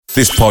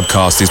This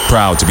podcast is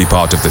proud to be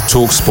part of the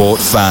TalkSport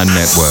Fan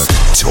Network.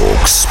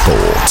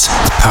 TalkSport.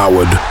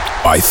 Powered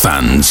by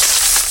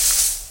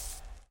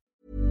fans.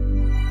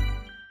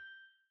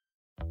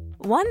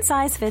 One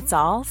size fits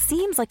all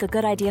seems like a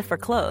good idea for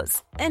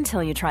clothes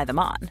until you try them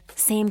on.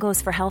 Same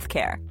goes for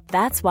healthcare.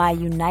 That's why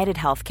United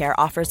Healthcare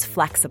offers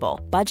flexible,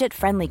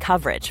 budget-friendly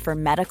coverage for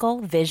medical,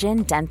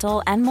 vision,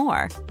 dental, and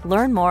more.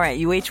 Learn more at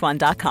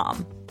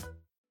uh1.com.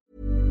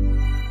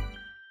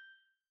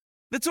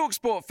 The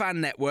TalkSport Fan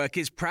Network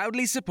is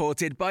proudly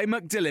supported by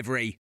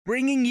McDelivery,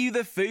 bringing you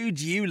the food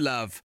you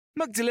love.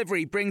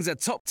 McDelivery brings a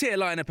top-tier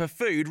lineup of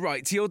food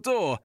right to your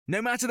door.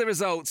 No matter the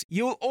result,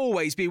 you'll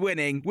always be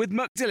winning with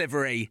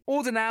McDelivery.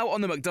 Order now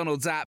on the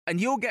McDonald's app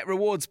and you'll get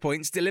rewards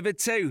points delivered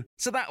too.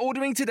 So that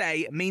ordering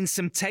today means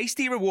some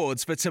tasty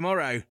rewards for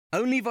tomorrow.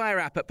 Only via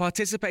app at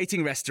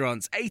participating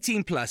restaurants.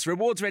 18 plus.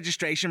 Rewards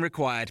registration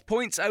required.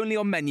 Points only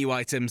on menu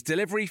items.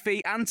 Delivery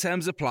fee and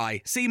terms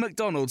apply. See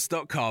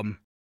mcdonalds.com.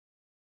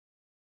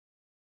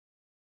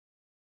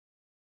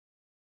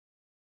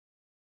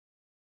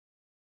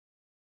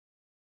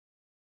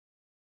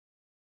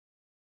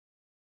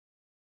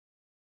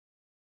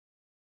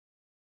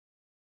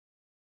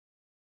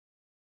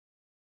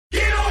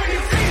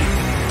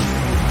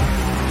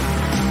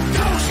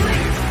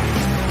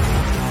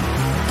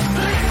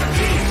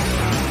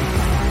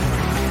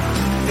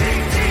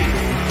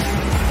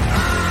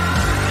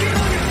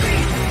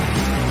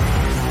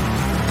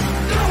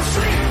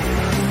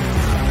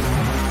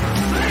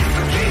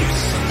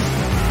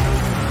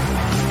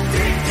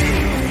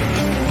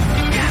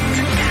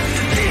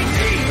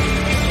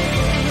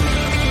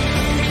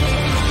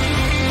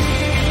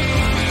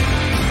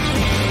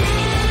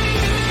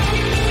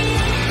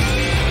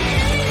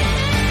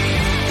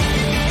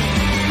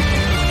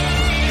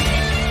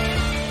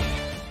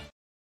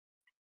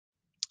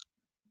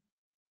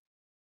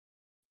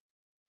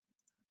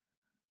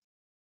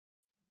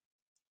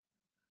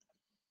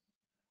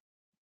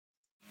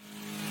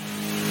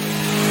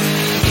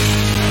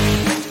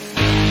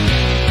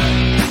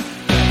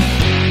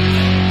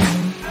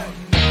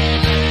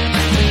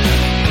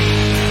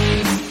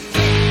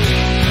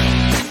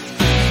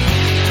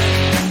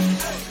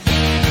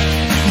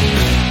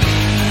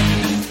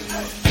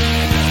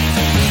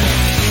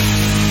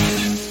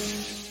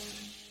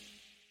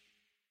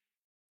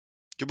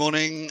 Good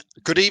morning,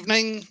 good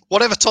evening,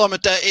 whatever time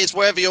of day it is,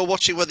 wherever you're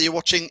watching, whether you're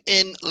watching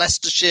in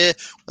Leicestershire,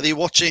 whether you're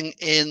watching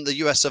in the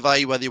US of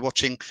A, whether you're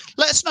watching,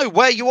 let us know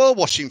where you are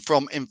watching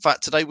from. In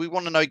fact, today we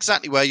want to know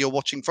exactly where you're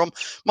watching from.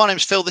 My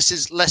name's Phil, this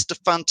is Leicester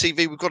Fan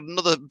TV. We've got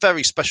another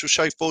very special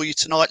show for you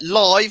tonight,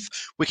 live.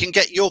 We can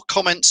get your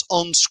comments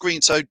on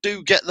screen, so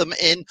do get them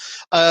in.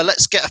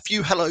 Let's get a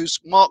few hellos.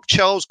 Mark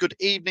Charles, good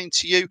evening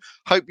to you.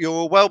 Hope you're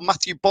all well.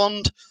 Matthew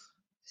Bond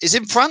is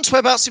in France.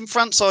 Whereabouts in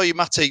France are you,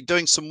 Matty?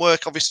 Doing some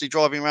work, obviously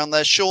driving around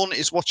there. Sean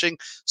is watching.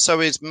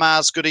 So is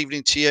Maz. Good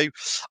evening to you.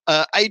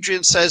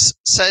 Adrian says,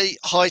 say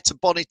hi to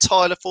Bonnie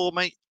Tyler for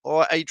me. All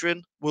right,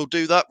 Adrian, we'll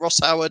do that. Ross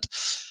Howard,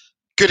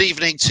 good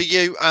evening to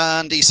you.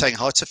 And he's saying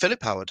hi to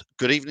Philip Howard.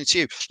 Good evening to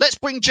you. Let's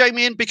bring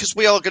Jamie in because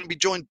we are going to be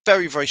joined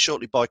very, very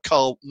shortly by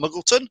Carl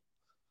Muggleton.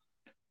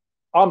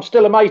 I'm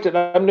still amazed at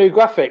them new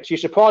graphics. You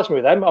surprised me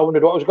with them. I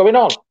wondered what was going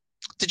on.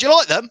 Did you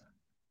like them?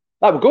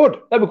 They were good.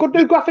 They were good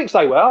new graphics,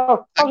 they were. I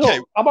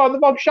thought, am I on the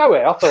wrong show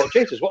here? I thought,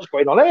 Jesus, what's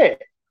going on here?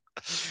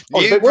 I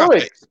was a bit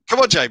worried.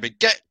 Come on, Jamie.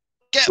 Get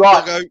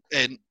right. Muggo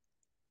in.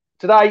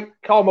 Today,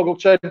 Carl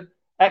Muggleton,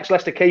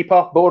 ex-Leicester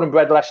keeper, born and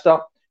bred Leicester.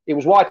 He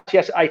was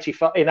YTS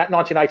in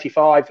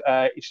 1985.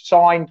 He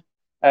signed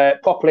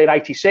properly in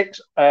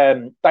 86.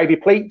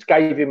 David Pleat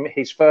gave him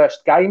his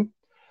first game.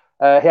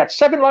 He had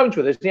 7 loans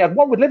with us, and he had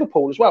 1 with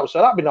Liverpool as well. So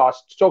that'd be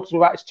nice to talk to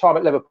him about his time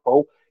at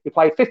Liverpool. He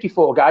played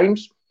 54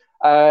 games.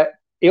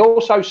 He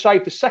also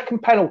saved the second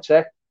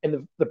penalty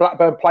in the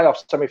Blackburn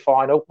playoff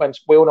semi-final, when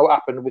we all know what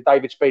happened with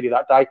David Speedie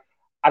that day.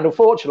 And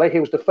unfortunately, he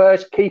was the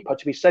first keeper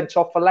to be sent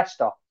off for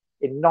Leicester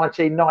in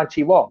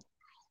 1991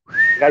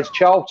 against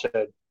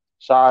Charlton.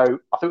 So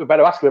I think we'd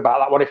better ask him about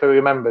that one if he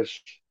remembers.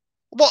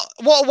 What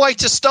a way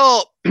to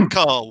start,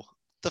 Carl.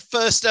 The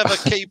first ever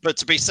keeper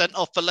to be sent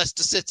off for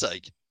Leicester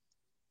City.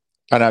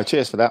 I know.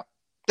 Cheers for that.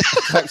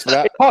 Thanks for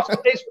that.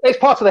 It's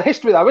part of the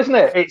history, though, isn't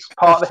it? It's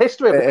part of the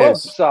history of the club.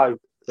 So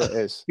it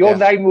is. Your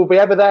name will be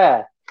ever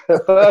there.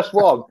 The first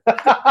one.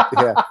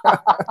 Yeah.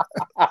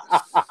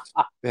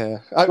 Yeah.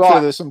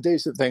 Hopefully there's some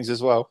decent things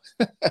as well.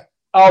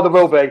 Oh, there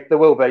will be. There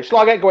will be. Shall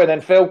I get going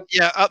then, Phil?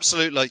 Yeah,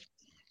 absolutely.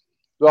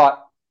 Right.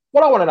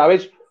 What I want to know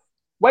is,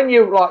 when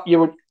you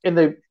were in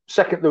the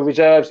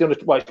reserves,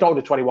 it's not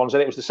under 21s,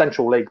 and it was the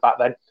Central League back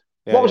then.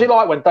 Yeah, what was it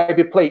like when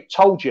David Pleat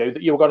told you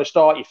that you were going to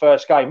start your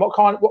first game?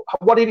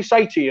 What did he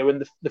say to you,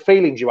 and the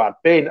feelings you had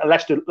being a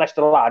Leicester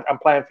lad and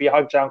playing for your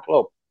hometown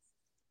club?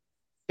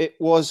 It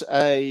was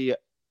a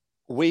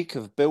week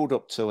of build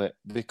up to it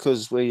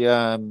because we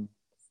had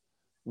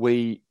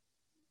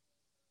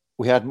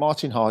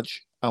Martin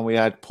Hodge and we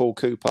had Paul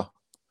Cooper.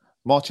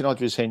 Martin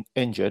Hodge was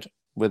injured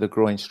with a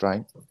groin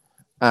strain,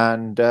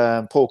 and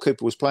Paul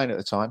Cooper was playing at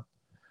the time.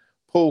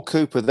 Paul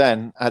Cooper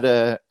then had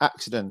an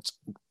accident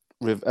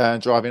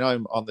driving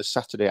home on the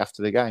Saturday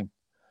after the game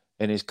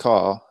in his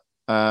car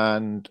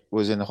and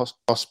was in the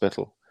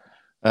hospital.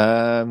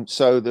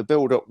 So the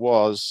build-up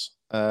was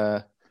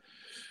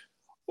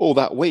all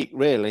that week,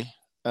 really,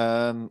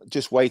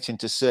 just waiting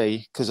to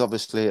see, because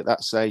obviously at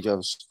that stage I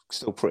was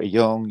still pretty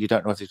young. You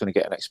don't know if he's going to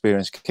get an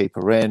experienced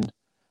keeper in.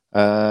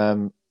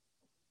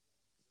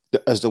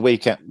 As the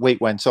week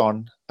went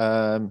on,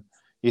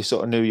 you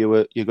sort of knew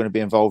you're going to be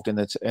involved in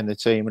the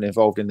team and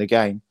involved in the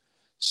game.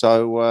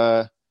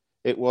 So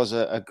it was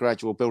a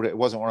gradual build. It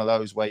wasn't one of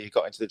those where you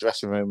got into the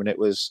dressing room and it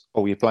was,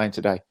 oh, you're playing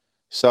today.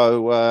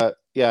 So I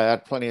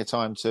had plenty of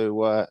time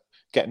to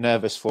get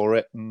nervous for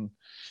it and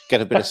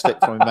get a bit of stick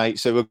from my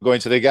mates who were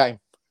going to the game.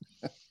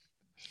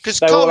 Because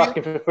they were all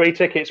asking for free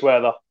tickets,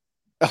 were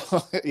they?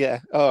 Yeah.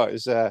 Oh, it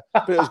was.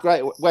 But it was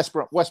great.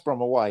 West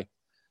Brom away.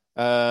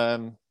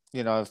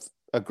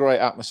 A great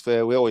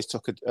atmosphere. We always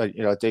took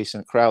a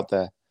decent crowd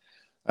there.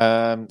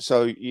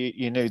 So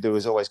you knew there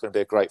was always going to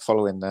be a great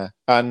following there,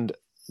 and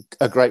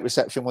a great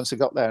reception once they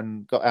got there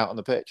and got out on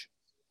the pitch.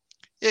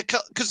 Yeah,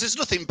 because there's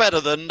nothing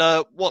better than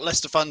what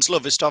Leicester fans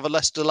love is to have a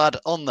Leicester lad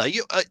on there.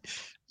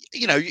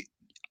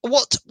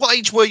 What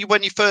age were you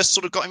when you first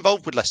sort of got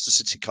involved with Leicester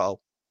City,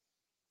 Carl?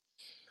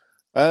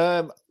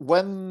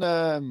 When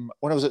I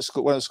was at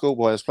school, when I was a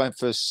schoolboy, I was playing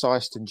for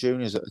Syston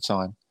Juniors at the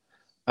time,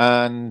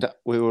 and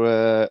we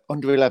were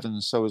under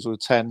 11s, so we were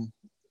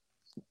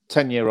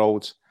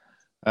 10-year-olds,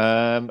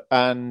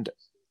 and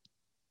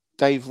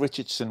Dave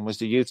Richardson was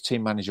the youth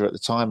team manager at the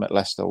time at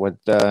Leicester, with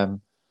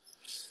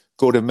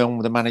Gordon Milne,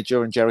 the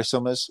manager, and Jerry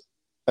Summers,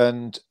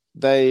 and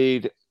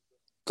they'd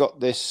got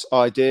this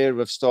idea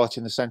of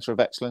starting the Centre of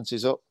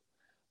Excellences up.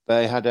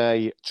 They had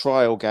a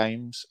trial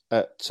games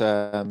at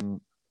the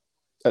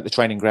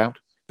training ground,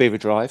 Beaver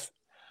Drive.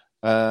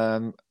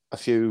 A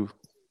few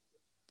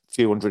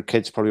hundred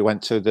kids probably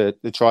went to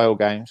the trial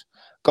games,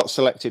 got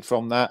selected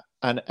from that,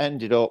 and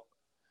ended up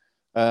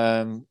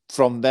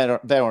from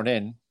there on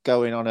in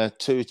going on a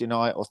Tuesday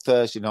night or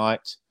Thursday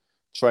night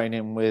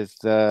training with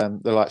the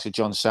likes of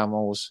John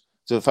Samuels.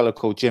 There's a fellow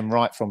called Jim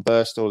Wright from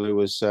Birstall who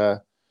was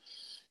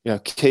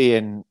key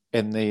in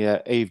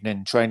the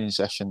evening training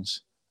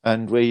sessions,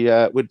 and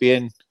we'd be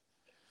in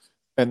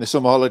the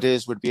summer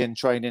holidays. We'd be in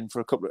training for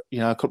a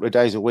couple of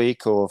days a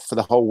week or for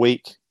the whole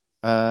week,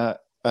 and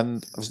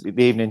obviously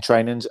the evening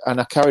trainings. And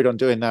I carried on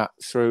doing that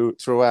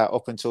throughout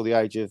up until the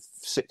age of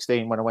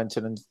 16 when I went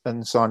in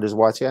and signed as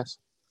YTS.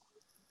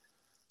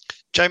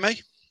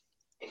 Jamie?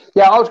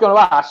 Yeah, I was going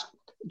to ask.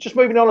 Just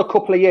moving on a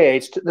couple of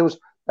years, there was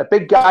a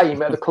big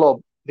game at the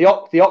club.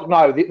 Not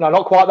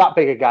quite that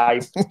big a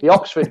game. The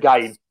Oxford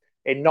game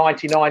in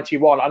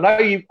 1991. I know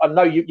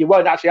you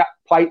weren't actually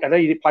play. I know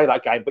you didn't play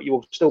that game, but you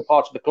were still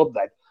part of the club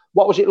then.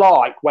 What was it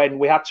like when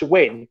we had to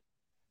win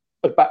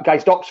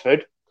against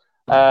Oxford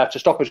to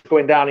stop us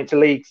going down into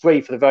League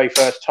 3 for the very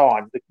first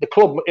time? The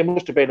club, it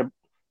must have been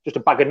just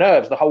a bag of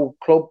nerves. The whole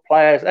club,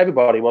 players,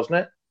 everybody, wasn't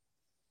it?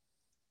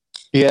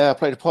 Yeah, I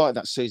played a part in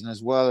that season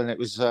as well, and it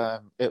was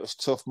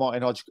tough.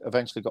 Martin Hodge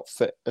eventually got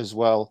fit as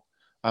well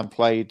and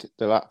played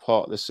that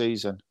part of the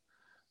season,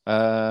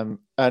 and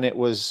it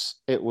was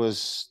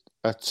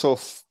a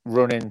tough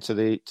run into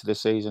the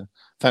season.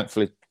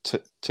 Thankfully,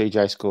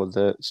 TJ scored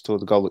the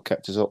goal that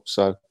kept us up.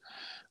 So,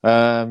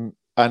 Gordon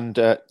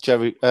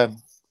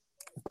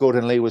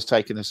Lee was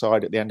taking the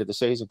side at the end of the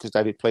season because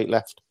David Pleat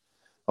left,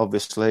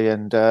 obviously,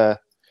 and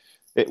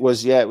it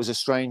was a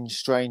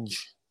strange,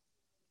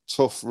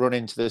 tough run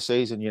into the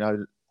season.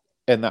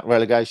 In that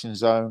relegation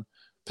zone,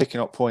 picking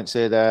up points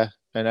here, there,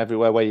 and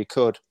everywhere where you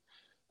could.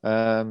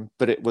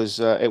 But it was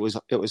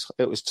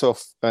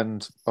tough,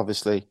 and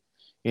obviously,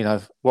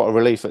 what a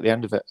relief at the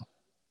end of it.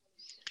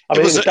 I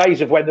mean, in the days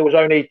of when there was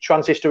only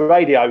transistor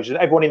radios and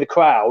everyone in the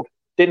crowd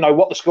didn't know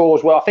what the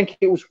scores were. I think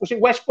it was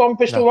it West Brom,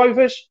 Bristol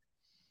Rovers?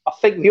 I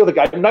think the other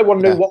game, no one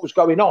knew what was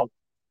going on.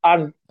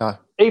 And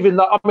even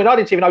though, I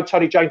didn't even know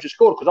Tony James had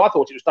scored because I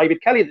thought it was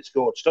David Kelly that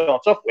scored to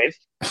start off with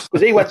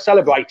because he went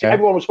celebrating.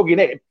 Everyone was hugging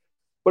him,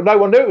 but no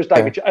one knew it was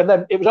David. And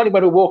then it was only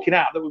when we were walking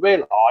out that we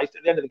realised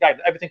at the end of the game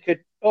that everything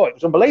it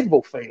was an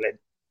unbelievable feeling.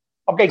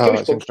 I'm getting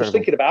goosebumps just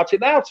thinking about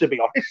it now, to be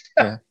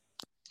honest.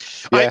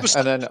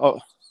 And then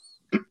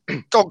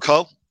go on,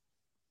 Carl.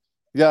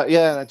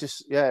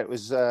 It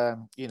was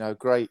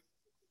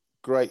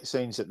great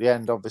scenes at the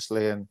end,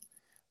 obviously, and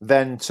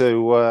then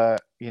to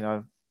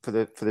for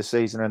the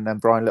season, and then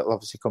Brian Little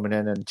obviously coming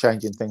in and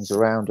changing things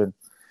around, and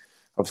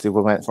obviously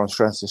we went from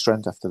strength to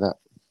strength after that.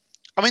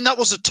 I mean, that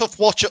was a tough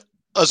watch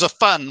as a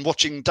fan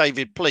watching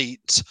David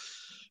Pleat.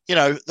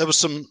 There was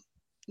some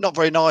not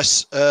very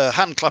nice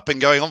hand clapping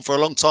going on for a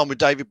long time with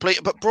David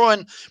Pleat, but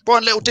Brian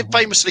Little did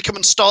famously come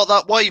and start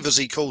that wave, as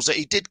he calls it.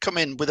 He did come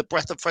in with a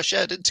breath of fresh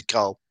air, didn't he,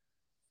 Carl?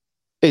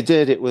 It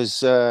did. It was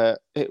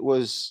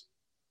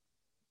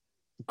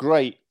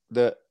great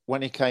that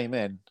when he came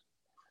in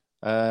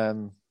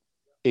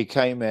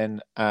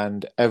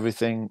and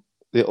everything,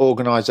 the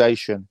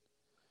organisation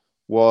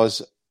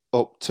was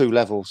up 2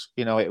 levels.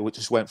 It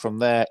just went from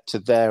there to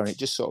there, and it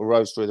just sort of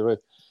rose through the roof.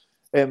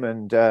 Him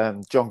and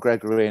John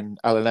Gregory and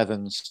Alan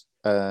Evans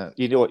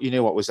You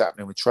knew what was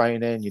happening with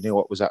training. You knew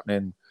what was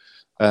happening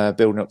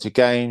building up to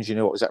games. You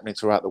knew what was happening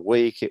throughout the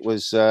week. It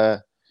was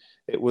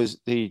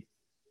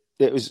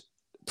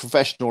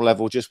professional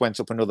level just went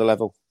up another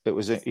level. It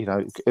was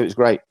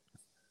great.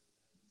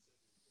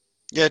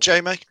 Yeah,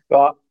 Jamie.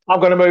 Right, I'm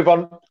going to move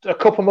on a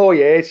couple more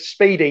years.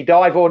 Speedy,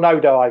 dive or no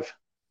dive?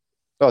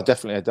 Oh,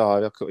 definitely a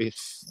dive.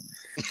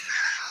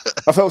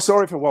 I felt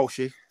sorry for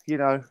Walshy.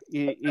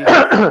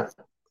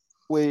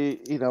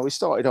 We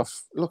started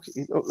off. Look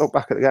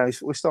back at the game.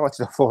 We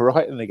started off all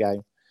right in the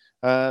game.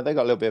 They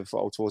got a little bit of a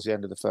foul towards the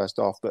end of the first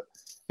half, but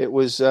it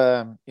was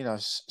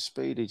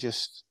Speedy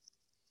just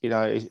he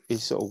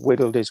sort of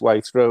whittled his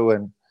way through,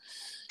 and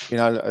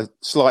a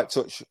slight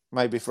touch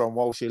maybe from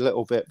Walshy a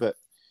little bit, but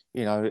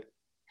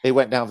he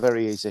went down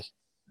very easy.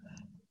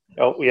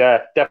 Oh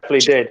yeah, definitely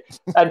did.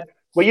 And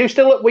were you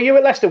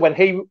at Leicester when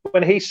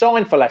he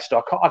signed for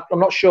Leicester? I'm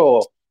not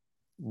sure.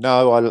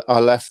 No, I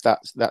left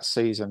that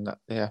season.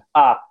 Yeah.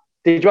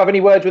 Did you have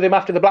any words with him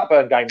after the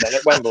Blackburn game then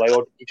at Wembley,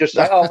 or did you just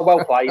say, "Oh,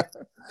 well played"?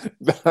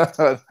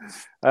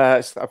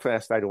 I think I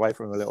stayed away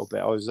from him a little bit.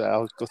 I was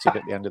gutted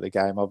at the end of the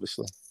game,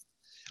 obviously.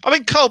 I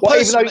mean, Carl,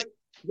 personally.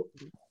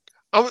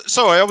 I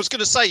was going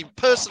to say,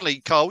 personally,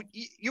 Carl,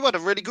 you had a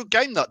really good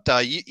game that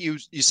day. You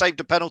saved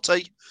a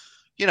penalty.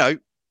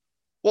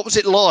 What was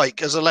it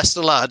like as a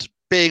Leicester lad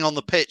being on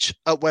the pitch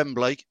at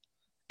Wembley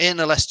in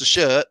a Leicester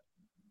shirt?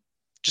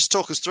 Just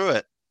talk us through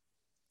it.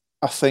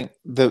 I think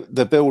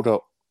the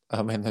build-up,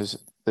 I mean, there's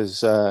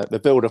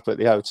the build-up at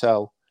the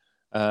hotel,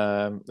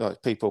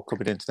 like people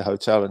coming into the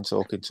hotel and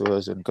talking to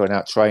us and going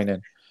out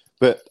training.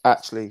 But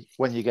actually,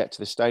 when you get to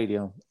the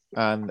stadium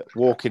and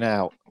walking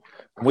out,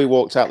 we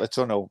walked out the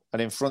tunnel,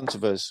 and in front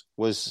of us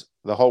was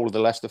the whole of the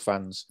Leicester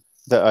fans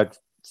that had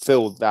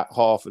filled that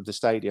half of the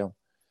stadium.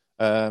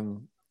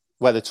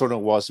 Where the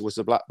tunnel was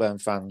the Blackburn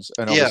fans,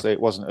 and obviously it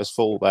wasn't as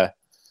full there.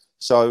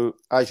 So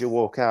as you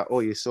walk out,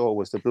 all you saw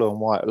was the blue and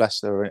white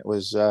Leicester, and it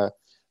was an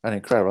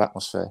incredible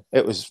atmosphere.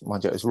 It was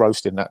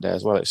roasting that day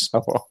as well. It's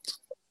so hot.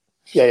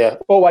 Yeah.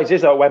 Always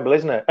is at Wembley,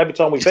 isn't it? Every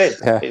time we've been,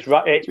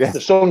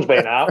 the sun's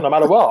been out, no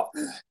matter what.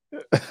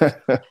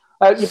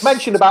 You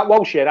mentioned about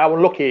Walshy and how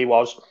unlucky he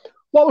was.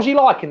 What was he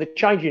like in the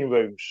changing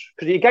rooms?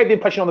 Because he gave the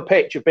impression on the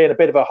pitch of being a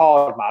bit of a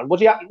hard man.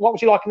 What was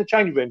he like in the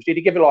changing rooms? Did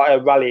he give it like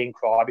a rallying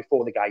cry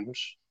before the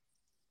games?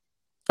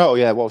 Oh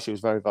yeah, Walshy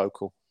was very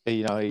vocal.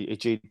 He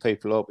G'd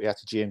people up. He had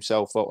to G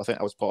himself up. I think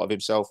that was part of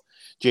himself,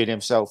 G'ing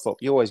himself up.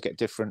 You always get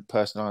different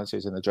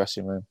personalities in the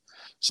dressing room.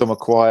 Some are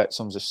quiet,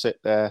 some just sit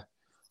there.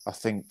 I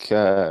think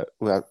when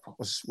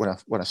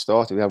I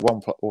started, we had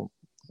one.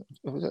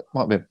 It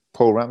might have been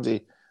Paul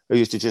Ramsey, who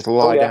used to just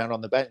lie down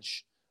on the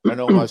bench and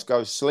almost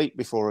go to sleep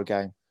before a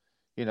game.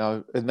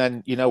 And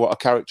then what a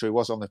character he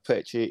was on the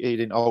pitch. He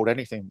didn't hold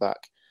anything back.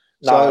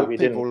 No, he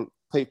didn't.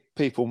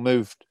 People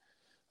moved.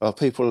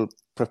 People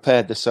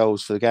prepared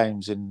themselves for the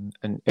games in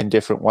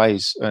different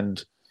ways,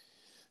 and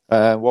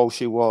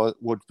Walshy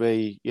would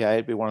be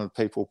he'd be one of the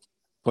people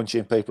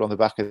punching people on the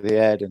back of the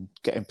head and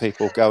getting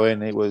people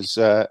going. He was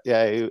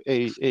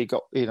he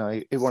got he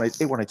wanted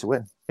to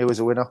win. He was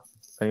a winner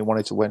and he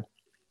wanted to win.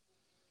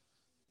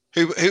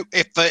 Who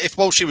if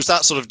Walshy was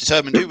that sort of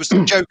determined, who was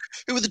the joke?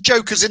 Who were the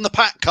jokers in the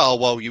pack, Carl,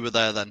 while you were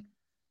there then?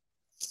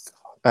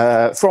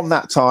 From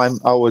that time,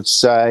 I would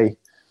say.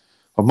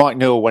 Well, Mike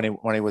Newell, when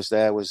he was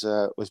there, was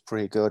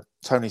pretty good.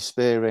 Tony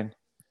Spearing,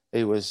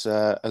 he was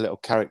a little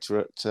character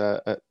at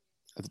a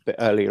bit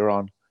earlier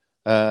on.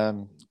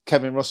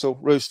 Kevin Russell,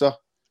 Rooster.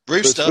 He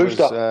had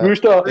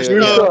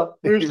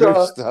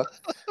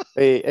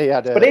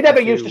but he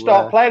never used to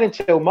start playing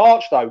until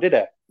March, though, did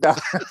he?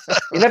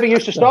 He never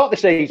used to start the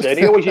season.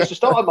 He always used to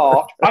start in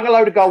March, bang a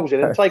load of goals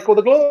in, and take all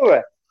the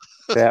glory.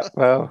 Yeah,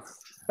 well,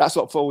 that's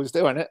what forwards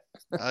do, isn't it?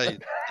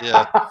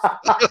 Yeah.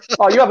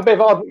 You have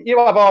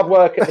hard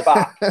work at the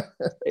back.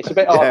 It's a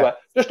bit hard work.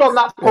 Just on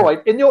that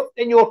point, in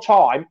your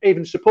time,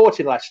 even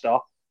supporting Leicester,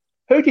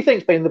 who do you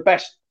think's been the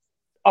best?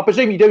 I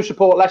presume you do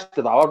support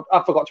Leicester, though.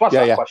 I forgot to ask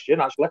that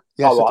question, actually.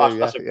 Yes,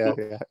 that's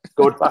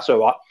good. That's all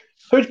right.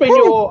 Who's been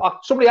your?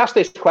 Somebody asked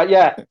this question.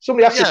 Yeah,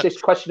 somebody asked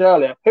this question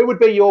earlier. Who would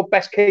be your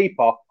best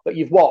keeper that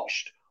you've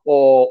watched,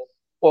 or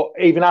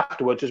even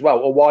afterwards as well,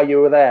 or while you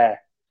were there,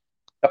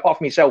 apart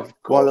from yourself,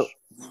 of course? Well,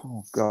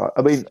 oh God,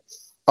 I mean,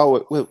 I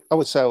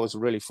would say I was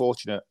really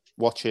fortunate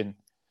watching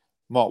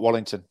Mark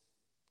Wallington.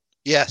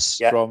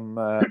 Yes, from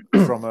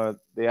the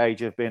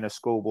age of being a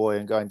schoolboy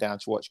and going down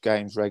to watch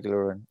games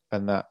regular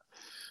and that.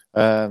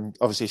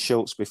 Obviously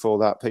Schultz before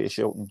that, Peter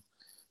Shilton.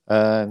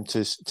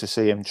 To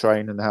see him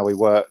train and how he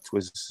worked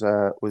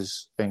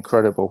was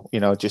incredible.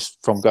 Just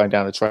from going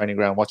down the training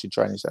ground, watching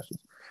training sessions.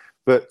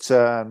 But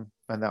and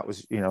that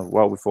was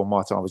well before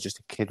my time. I was just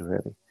a kid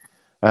really,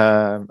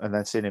 and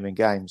then seeing him in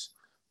games.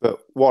 But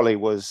Wally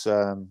was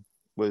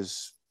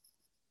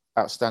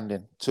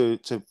outstanding to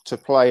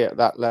play at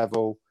that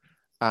level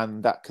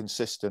and that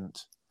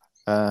consistent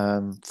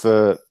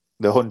for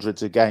the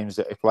hundreds of games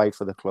that he played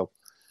for the club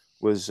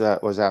was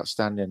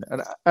outstanding.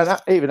 And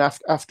even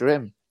after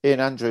him, Ian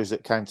Andrews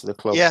that came to the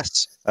club.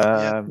 Yes.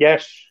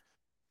 Yes.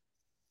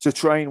 to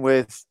train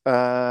with,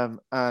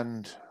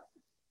 and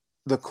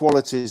the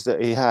qualities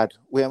that he had.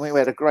 We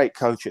had a great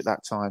coach at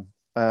that time,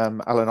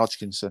 Alan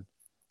Hodgkinson,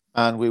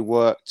 and we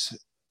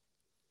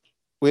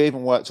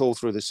even worked all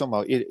through the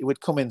summer. He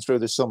would come in through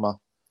the summer,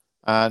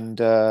 and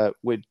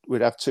we'd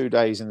have 2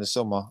 days in the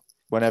summer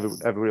when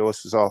everybody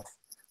else was off.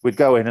 We'd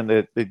go in, and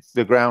the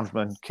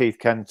groundsman Keith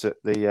Kent at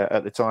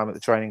the time at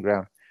the training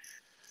ground.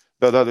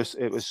 Although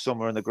it was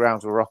summer and the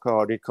grounds were rock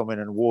hard, he'd come in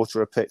and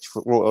water a pitch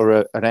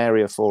an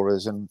area for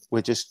us, and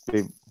we'd just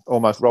be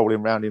almost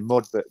rolling around in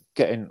mud, but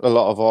getting a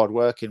lot of hard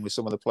work in with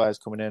some of the players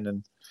coming in,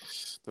 and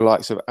the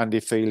likes of Andy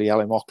Feely,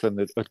 Alan Mocklin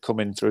that had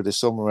come in through the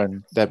summer,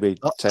 and they'd be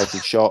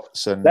taking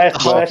shots and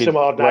there's some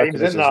hard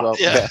names, isn't there? Well.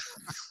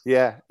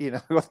 Yeah,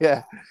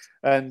 yeah,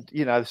 and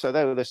so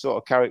they were the sort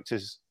of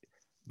characters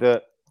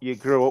that you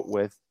grew up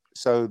with.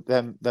 So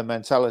then the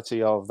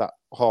mentality of that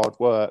hard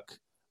work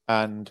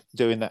and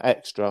doing the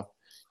extra,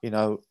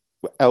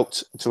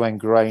 helped to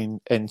ingrain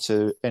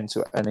into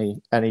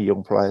any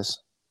young players.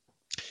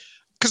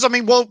 Because I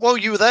mean, while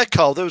you were there,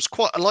 Carl, there was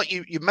quite like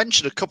you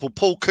mentioned a couple.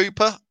 Paul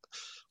Cooper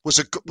was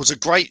a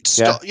great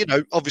start.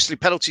 Obviously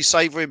penalty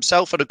saver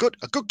himself and a good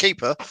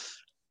keeper,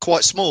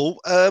 quite small.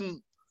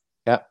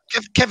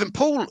 Kevin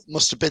Poole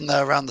must have been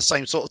there around the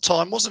same sort of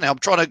time, wasn't he? I'm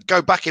trying to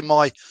go back in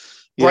my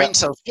brain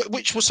cells.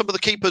 Which were some of the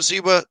keepers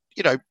you were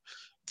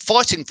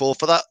fighting for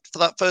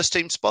that first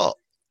team spot?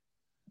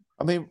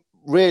 I mean,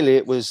 really,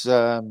 it was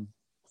the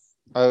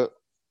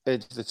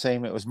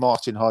team. It was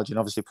Martin Hodge and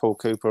obviously Paul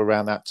Cooper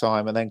around that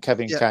time, and then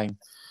Kevin came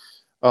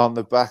on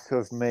the back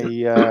of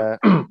me. I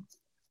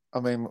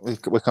mean, we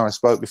kind of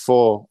spoke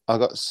before. I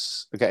got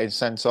getting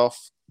sent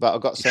off, but I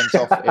got sent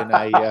off in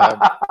a.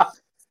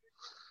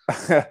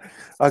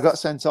 I got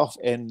sent off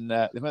in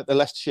the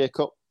Leicestershire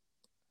Cup.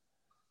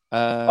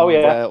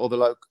 Where all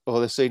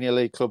the senior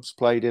league clubs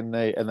played in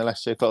the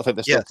Leicestershire Cup. I think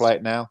they still play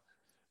it now.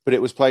 But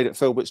it was played at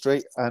Filbert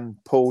Street, and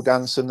Paul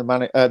Danson,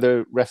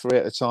 the referee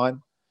at the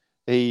time,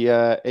 he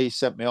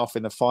sent me off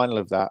in the final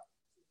of that,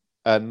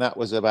 and that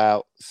was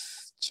about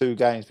 2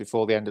 games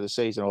before the end of the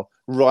season, or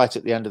right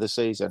at the end of the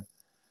season.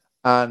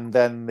 And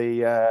then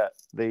the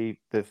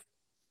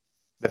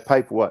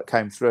paperwork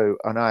came through,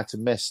 and I had to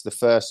miss the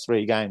first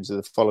 3 games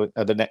of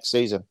the next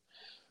season,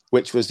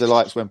 which was the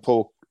likes when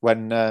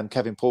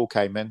Kevin Poole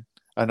came in,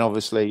 and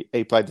obviously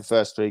he played the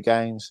first 3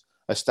 games,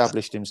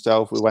 established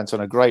himself. We went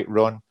on a great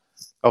run.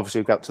 Obviously,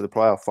 we got to the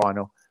playoff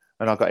final,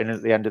 and I got in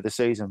at the end of the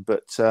season.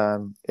 But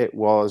it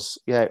was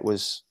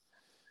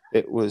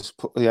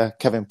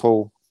Kevin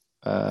Poole.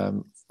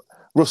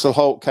 Russell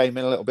Holt came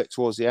in a little bit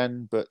towards the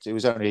end, but he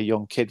was only a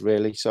young kid,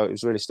 really. So it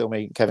was really still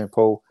me and Kevin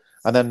Poole.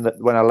 And then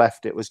when I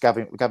left, it was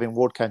Gavin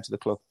Ward came to the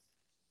club.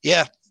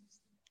 Yeah.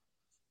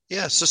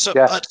 So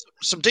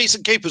some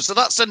decent keepers. So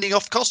that sending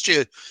off cost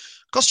you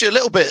a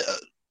little bit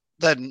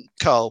then,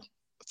 Carl,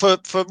 for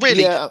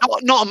really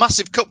not a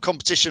massive cup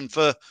competition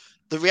for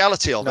the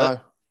reality of it.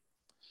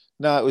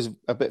 No, it was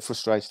a bit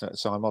frustrating at the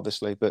time,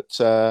 obviously, but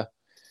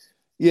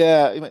you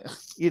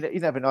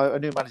never know. A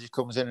new manager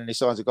comes in and he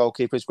signs a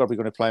goalkeeper. He's probably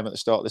going to play him at the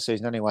start of the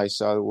season anyway.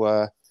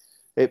 So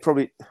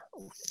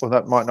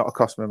that might not have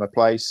cost me my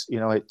place. You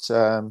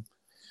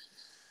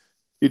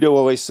do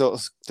always sort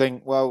of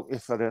think, well,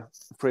 if the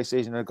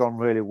pre-season had gone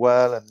really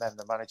well, and then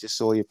the manager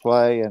saw you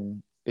play,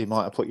 and he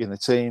might have put you in the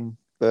team,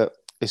 but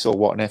it's all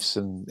what and ifs,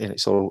 and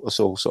it's all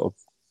sort of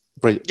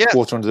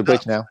water under the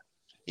bridge now.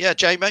 Yeah,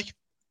 Jamie.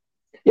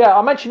 Yeah,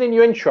 I mentioned in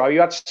your intro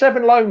you had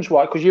 7 loans,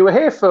 right? Because you were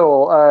here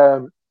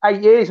for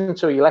 8 years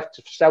until you left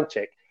for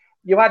Celtic.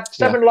 You had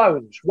 7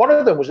 loans. One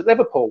of them was at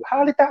Liverpool.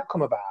 How did that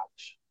come about?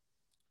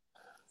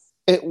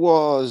 It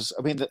was.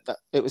 I mean,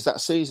 it was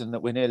that season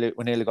that we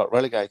nearly got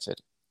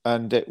relegated,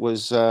 and it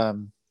was. I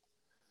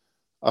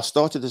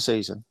started the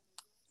season,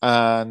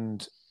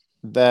 and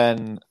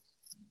then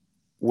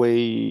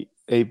the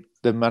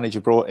manager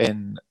brought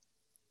in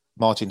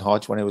Martin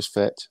Hodge when he was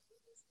fit.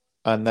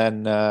 And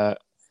then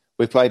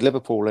we played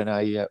Liverpool in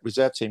a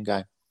reserve team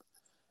game.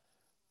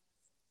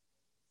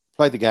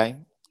 Played the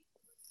game,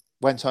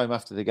 went home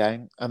after the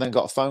game, and then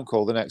got a phone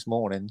call the next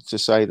morning to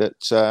say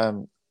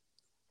that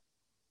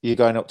you're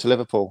going up to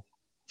Liverpool.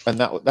 And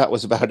that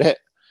was about it.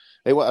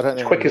 I don't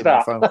think quick as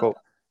that. Phone call.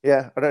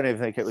 Yeah, I don't even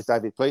think it was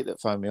David Pleat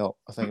that phoned me up.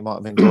 I think it might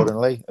have been Gordon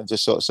Lee, and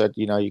just sort of said,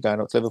 you're going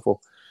up to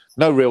Liverpool.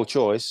 No real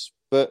choice,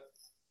 but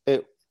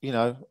it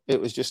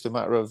was just a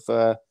matter of...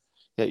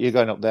 you're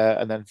going up there,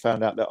 and then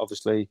found out that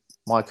obviously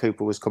Mike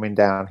Cooper was coming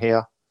down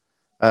here,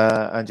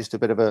 and just a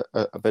bit of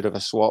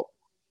a swap.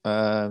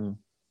 Don't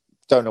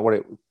know what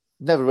it.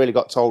 Never really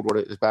got told what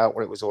it was about,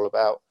 what it was all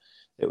about.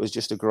 It was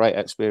just a great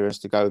experience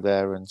to go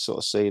there and sort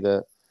of see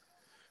the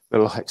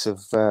likes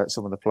of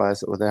some of the players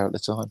that were there at the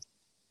time.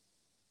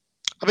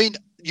 I mean,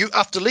 you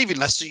after leaving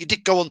Leicester, you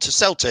did go on to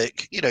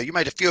Celtic. You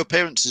made a few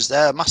appearances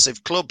there. A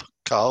massive club,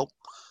 Carl.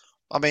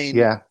 I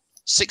mean,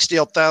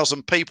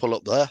 60,000 people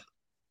up there.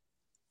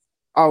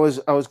 I was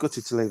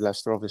gutted to leave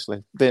Leicester,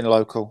 obviously, being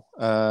local.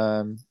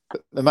 The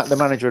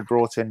manager had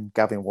brought in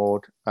Gavin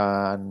Ward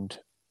and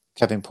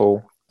Kevin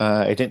Poole.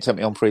 He didn't take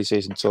me on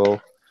pre-season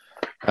tour.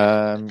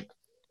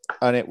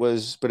 it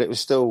was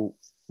still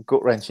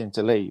gut wrenching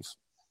to leave.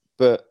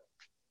 But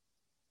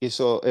you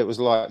saw it was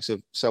likes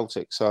of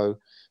Celtic, so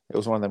it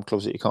was one of them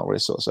clubs that you can't really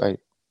sort of say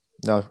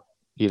no.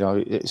 You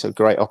know, it's a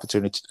great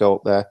opportunity to go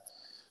up there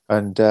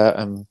and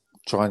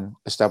try and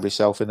establish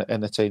yourself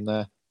in the team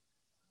there.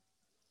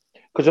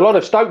 Because a lot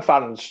of Stoke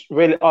fans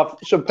really,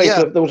 some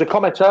people. There was a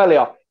comment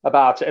earlier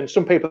about it, and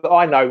some people that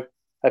I know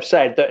have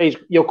said that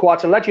you're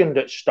quite a legend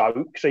at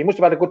Stoke, so you must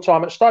have had a good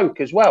time at Stoke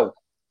as well.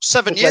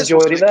 7 years,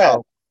 enjoyed it there.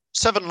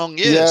 7 long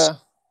years.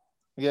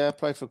 Yeah, I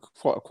played for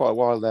quite a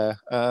while there.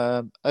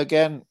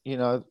 Again, you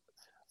know,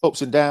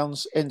 ups and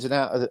downs, in and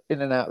out of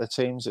the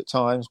teams at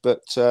times,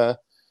 but I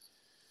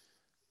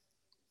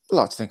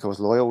like to think I was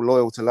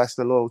loyal to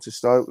Leicester, loyal to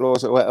Stoke, loyal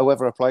to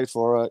whoever I played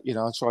for. You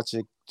know, I tried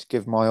to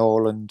give my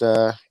all and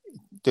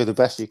do the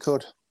best you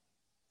could.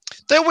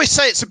 They always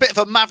say it's a bit of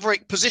a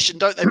maverick position,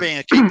 don't they? Being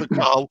a keeper,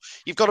 Carl,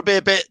 you've got to be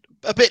a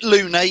bit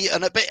loony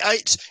and a bit.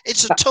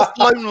 It's a tough,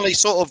 lonely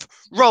sort of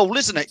role,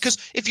 isn't it? Because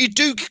if you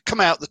do come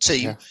out the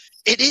team,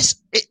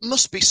 it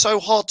must be so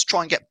hard to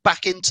try and get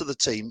back into the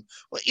team.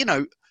 Well, you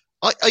know,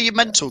 are you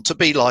mental to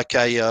be like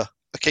a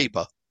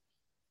keeper?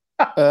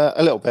 A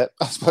little bit,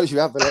 I suppose you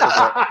have a little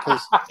bit,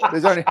 because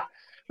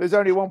there's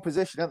only one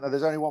position, isn't there?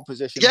 There's only one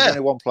position. There's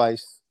only one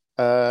place.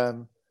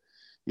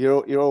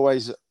 You're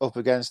always up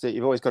against it.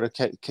 You've always got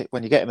to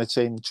when you get in the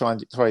team, try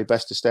your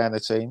best to stay in the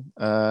team.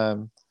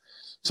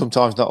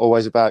 Sometimes not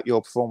always about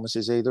your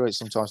performances either. It's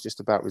sometimes just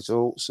about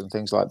results and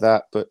things like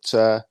that. But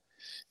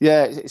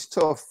it's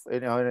tough,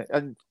 you know.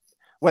 And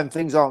when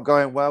things aren't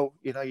going well,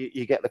 you know,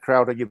 you get the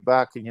crowd on your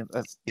back, and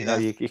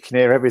you can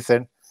hear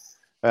everything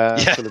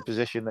for the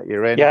position that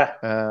you're in.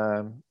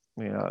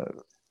 You know,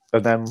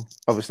 and then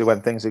obviously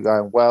when things are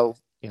going well,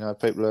 you know,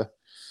 people are,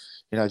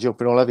 you know,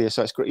 jumping all over you.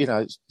 So it's great. You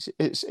know,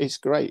 it's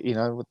great. You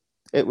know,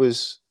 I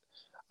was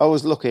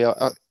lucky.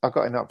 I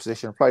got in that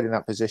position. I played in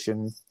that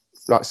position,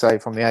 like I say,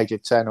 from the age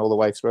of 10 all the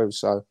way through.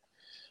 So,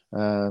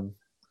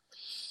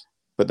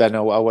 but then I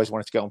always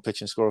wanted to get on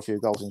pitch and score a few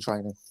goals in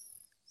training.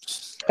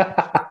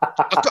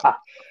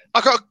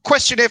 I've got a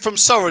question here from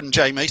Soren,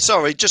 Jamie.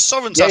 Sorry, just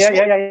Soren's asked.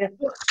 Yeah.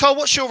 Carl,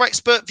 what's your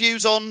expert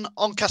views on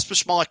Kasper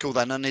Schmeichel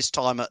then and his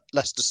time at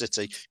Leicester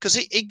City? Because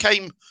he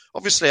came,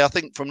 obviously, I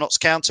think, from Notts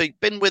County.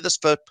 Been with us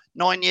for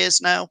 9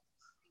 years now.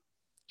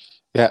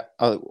 Yeah,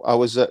 I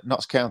was at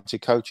Notts County,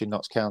 coaching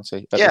Notts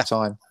County at the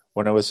time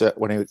when I was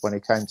when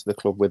he came to the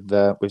club with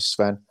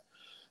Sven,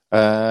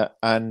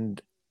 and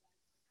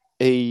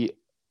he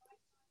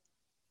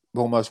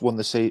almost won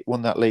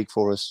that league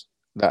for us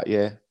that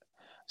year.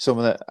 Some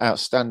of the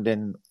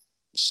outstanding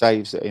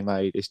saves that he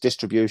made, his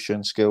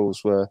distribution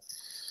skills were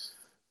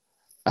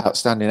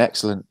outstanding,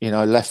 excellent. You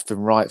know, left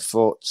and right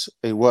foot.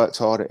 He worked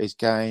hard at his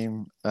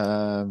game.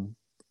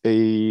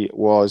 He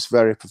was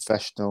very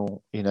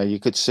professional. You know, you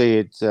could see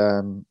it.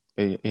 You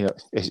know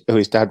who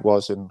his dad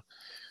was and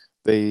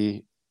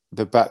the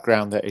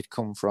background that he'd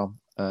come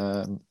from.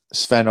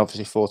 Sven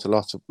obviously thought a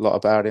lot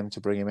about him to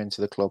bring him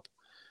into the club,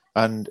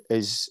 and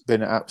he's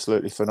been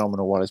absolutely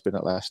phenomenal while he's been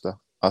at Leicester.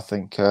 I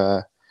think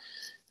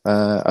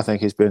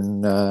he's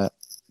been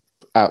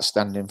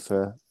outstanding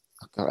for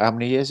how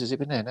many years has he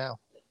been there now?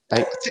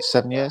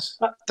 7 years?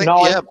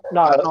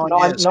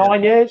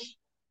 9 years.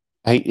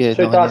 8 years.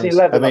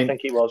 2011, I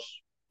think he was.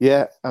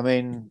 Yeah, I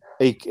mean,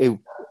 he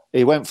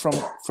went from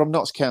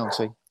Notts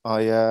County.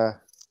 I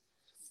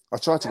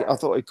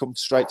thought he'd come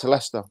straight to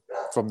Leicester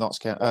from Notts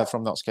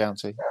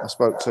County. I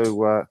spoke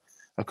to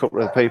a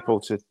couple of people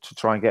to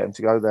try and get him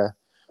to go there,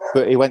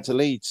 but he went to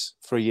Leeds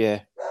for a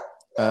year.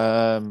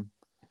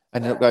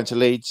 Ended up going to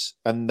Leeds,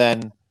 and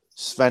then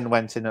Sven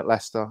went in at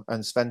Leicester,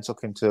 and Sven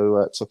took him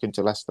to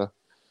Leicester.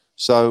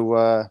 So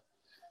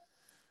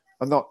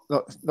I'm not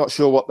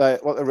sure what they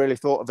really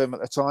thought of him at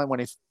the time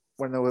when he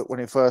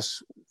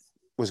first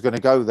was going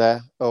to go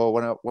there, or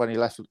when he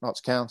left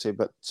Notts County.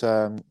 But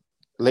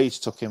Leeds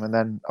took him, and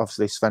then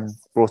obviously Sven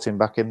brought him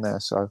back in there.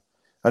 So,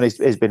 and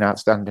he's been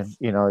outstanding.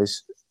 You know,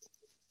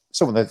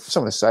 some of the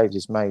saves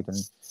he's made, and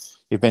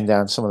you've been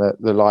down some of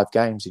the live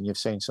games, and you've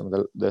seen some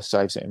of the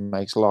saves that he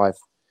makes live.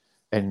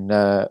 In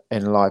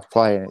live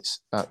play, and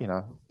it's you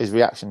know, his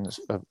reactions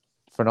are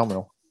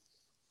phenomenal.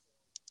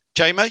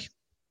 Jamie,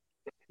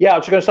 I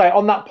was going to say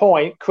on that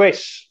point,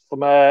 Chris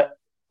from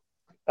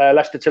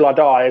Leicester Till I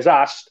Die has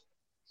asked,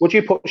 would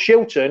you put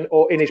Shilton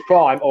or in his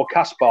prime or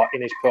Kasper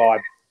in his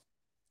prime?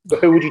 But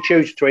who would you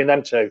choose between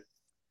them two?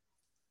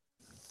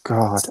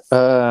 God,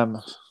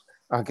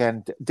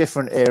 again,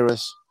 different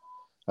eras.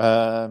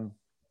 For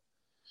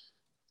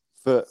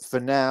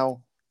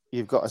now,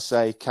 you've got to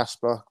say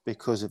Kasper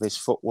because of his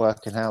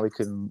footwork and how he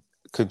can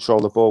control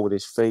the ball with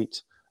his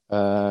feet.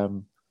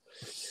 So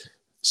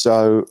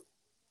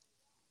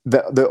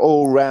the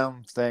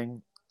all-round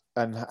thing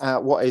and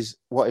what he's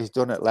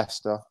done at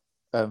Leicester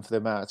for the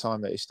amount of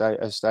time that he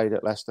has stayed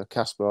at Leicester,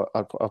 Kasper,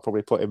 I'll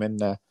probably put him in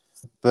there.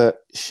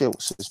 But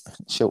Schultz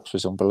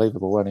was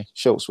unbelievable, wasn't he?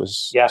 Schultz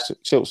was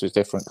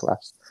different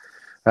class.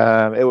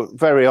 It was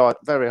very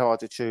hard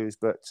to choose,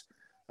 but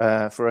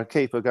For a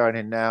keeper going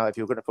in now, if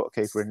you're going to put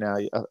a keeper in now,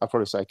 I'd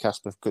probably say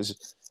Kasper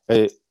because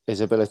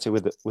his ability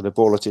with the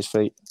ball at his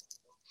feet.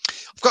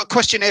 I've got a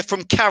question here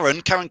from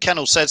Karen. Karen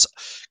Kennel says,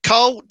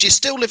 Carl, do you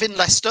still live in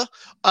Leicester?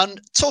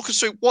 And talk us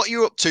through what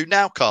you're up to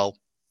now, Carl.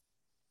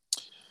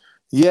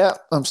 Yeah,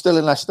 I'm still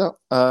in Leicester,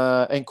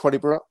 in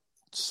Quediborough.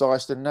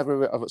 Syston.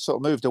 I've sort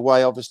of moved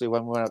away, obviously,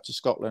 when we went up to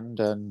Scotland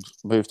and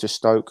moved to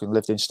Stoke and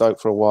lived in Stoke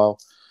for a while.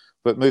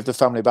 But moved the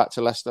family back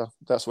to Leicester.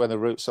 That's where the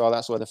roots are.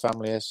 That's where the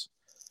family is.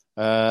 It's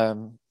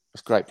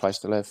a great place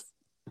to live.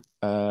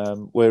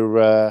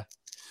 We're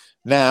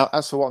now,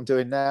 as for what I'm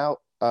doing now,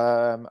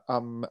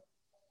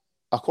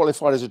 I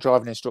qualified as a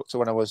driving instructor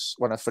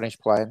when I finished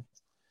playing.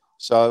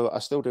 So I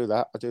still do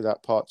that. I do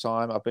that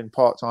part-time. I've been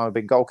part-time. I've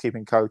been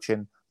goalkeeping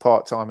coaching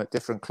part-time at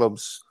different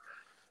clubs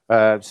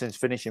since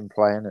finishing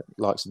playing at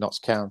likes of Notts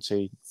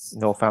County,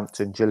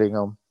 Northampton,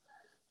 Gillingham,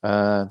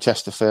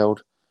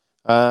 Chesterfield.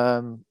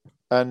 And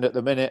at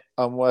the minute,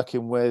 I'm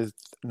working with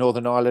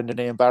Northern Ireland and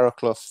Ian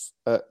Barraclough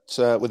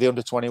with the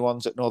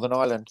under-21s at Northern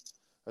Ireland,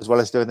 as well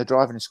as doing the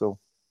driving school.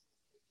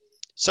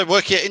 So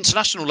working at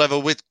international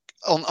level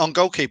on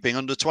goalkeeping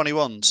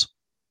under-21s?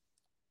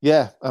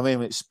 Yeah, I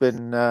mean, it's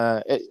been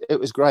it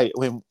was great.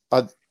 I mean,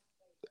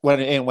 when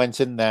Ian went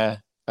in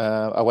there,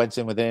 I went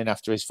in with Ian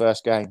after his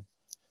first game.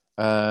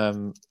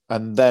 And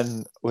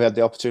then we had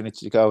the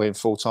opportunity to go in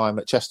full-time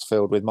at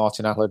Chesterfield with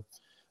Martin Allen.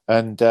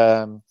 And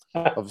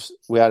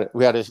we had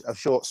a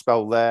short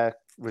spell there.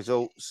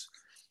 Results,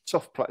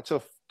 tough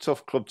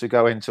club to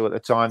go into at the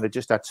time. They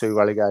just had 2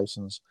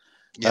 relegations.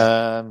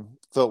 Yeah.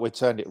 Thought we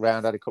turned it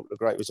round. Had a couple of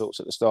great results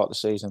at the start of the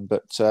season,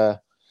 but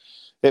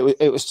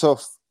it was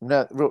tough.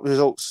 No,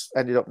 results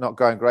ended up not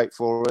going great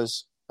for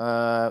us.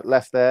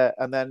 Left there,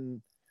 and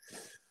then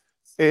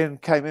Ian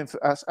came in,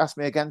 asked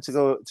me again to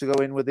go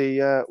in with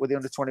the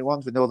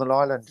under-21s with Northern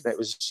Ireland, and it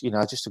was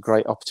just a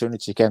great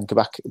opportunity again to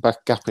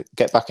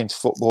get back into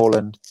football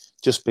and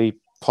just be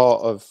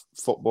part of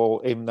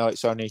football, even though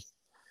it's only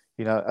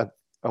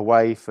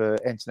away for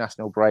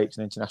international breaks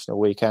and international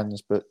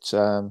weekends, but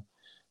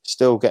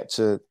still get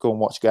to go and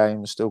watch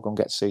games, still go and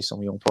get to see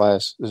some young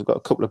players. We've got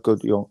a couple of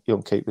good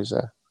young keepers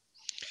there.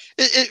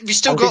 Have you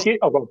still got?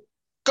 I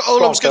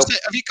was going to say,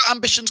 have you got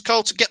ambitions,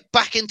 Carl, to get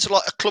back into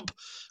like a club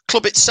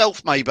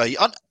itself, maybe?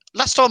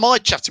 Last time I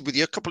chatted with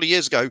you a couple of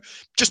years ago,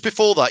 just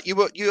before that,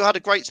 you had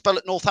a great spell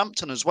at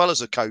Northampton as well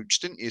as a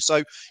coach, didn't you?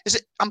 So, is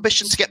it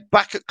ambition to get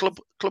back at club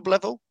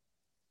level?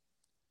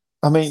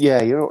 I mean,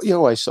 yeah, you're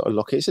always sort of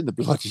lucky. It's in the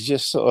blood. You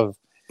just sort of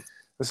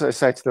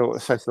say to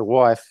the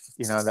wife,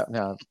 that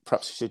now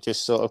perhaps you should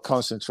just sort of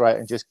concentrate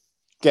and just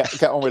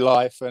get on with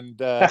life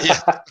and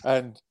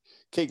and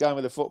keep going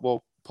with the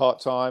football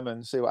part time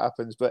and see what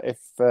happens. But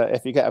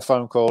if you get a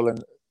phone call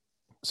and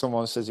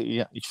someone says that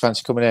you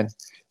fancy coming in,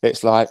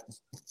 it's like,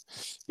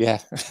 yeah.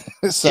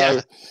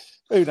 So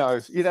who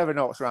knows? You never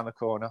know what's around the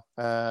corner.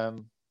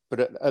 But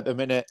at the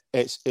minute,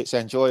 it's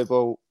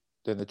enjoyable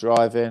doing the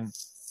driving,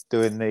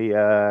 doing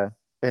the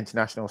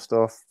international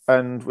stuff,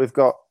 and we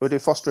do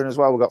fostering as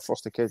well. We've got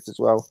foster kids as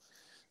well,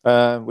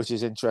 which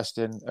is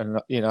interesting, and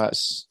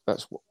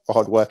that's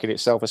hard work in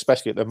itself,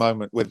 especially at the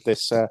moment with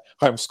this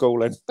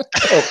homeschooling.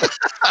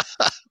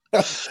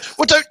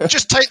 Well, don't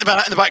just take them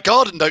out in the back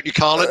garden, don't you,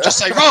 Carl? And just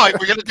say, right,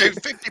 we're going to do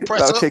 50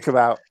 press-ups. Kick them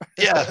out.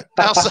 Yeah.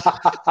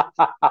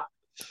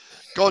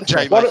 Go on,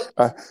 Jamie. One of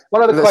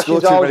the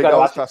questions I was going to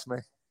ask.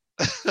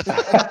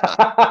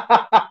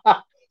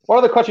 One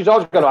of the questions I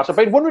was going to ask, I've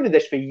been wondering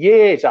this for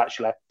years,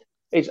 actually,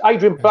 is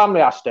Adrian Bramley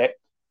asked it.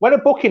 When a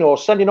booking or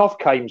sending off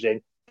came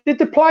in, did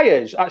the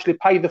players actually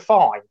pay the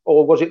fine,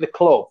 or was it the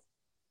club?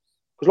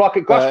 Because like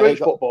at grassroots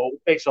football,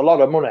 it's a lot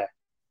of money.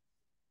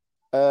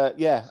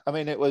 Yeah, I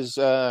mean, it was.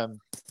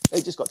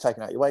 It just got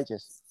taken out of your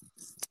wages.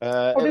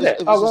 Did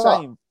it? It was the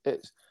same.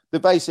 It's the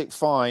basic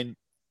fine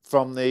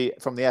from the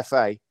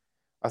FA.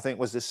 I think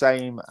was the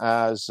same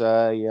as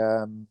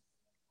your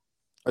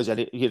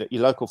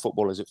local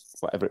footballers,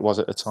 whatever it was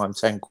at the time,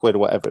 £10 or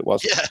whatever it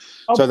was. Yeah.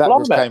 So that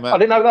just came out. I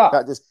didn't know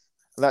that.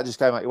 That just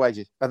came out your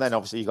wages, and then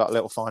obviously you got a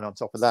little fine on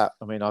top of that.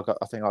 I mean, I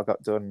think I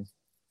got done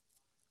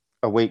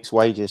a week's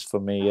wages for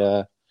me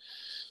for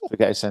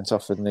getting sent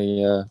off in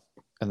the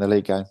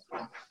league game.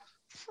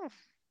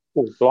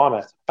 Oh,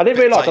 blimey. I didn't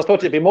realise. I thought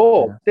it'd be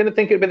more. Yeah. Didn't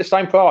think it'd be the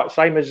same price,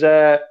 same as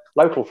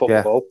local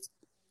football.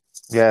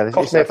 Yeah, it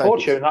cost me a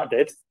fortune. That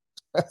did.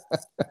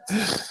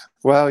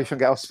 Well, you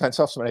shouldn't get sent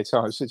off so many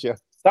times, did you?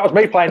 That was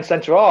me playing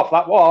centre half.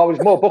 I was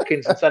more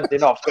bookings than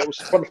sending off, but it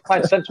was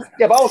playing centre.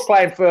 Yeah, but I was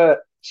playing for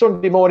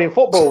Sunday morning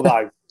football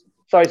though,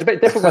 so it's a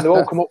bit different when they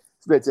all come up.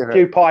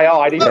 Few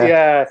pie-eyed,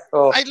 yeah.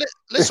 Oh. Hey,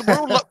 listen,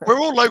 we're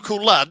all local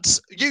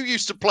lads. You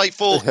used to play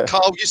for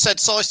Carl. You said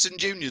Syston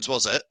Juniors,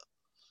 was it?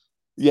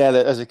 Yeah,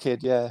 as a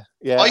kid, yeah.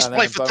 I used to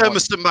play for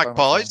Thurmaston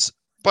Magpies,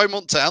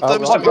 Beaumont Town,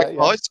 Thurmaston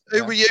Magpies.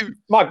 Who were you,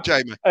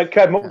 Jamie?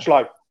 Kev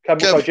Muxlow,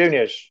 Muxlow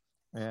Juniors.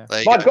 Yeah.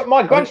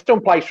 My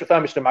grandson plays for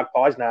Thurmaston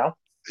Magpies now.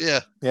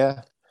 Yeah.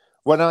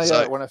 When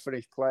I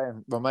finished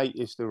playing, my mate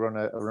used to run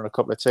a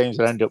couple of teams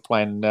and ended up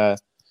playing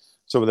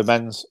some of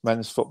the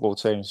men's football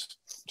teams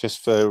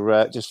just for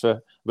a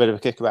bit of a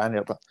kickabout.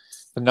 Ended up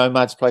the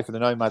Nomads, played for the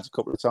Nomads a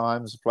couple of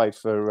times. Played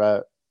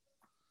for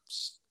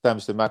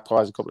Stamford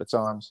Magpies a couple of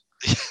times.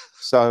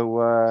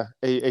 So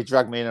he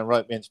dragged me in and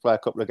roped me in to play a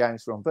couple of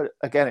games for him. But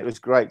again, it was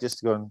great just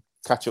to go and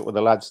catch up with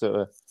the lads that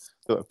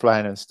were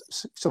playing, and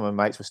some of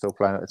my mates were still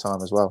playing at the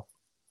time as well.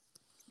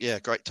 Yeah,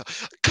 great time.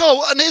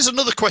 Carl, and here's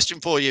another question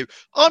for you.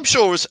 I'm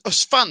sure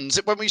as fans,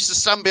 when we used to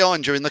stand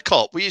behind you in the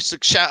Kop, we used to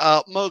shout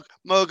out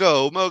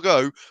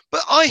Muggo.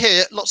 But I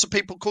hear lots of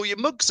people call you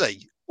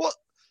Mugsy. What?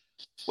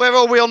 Where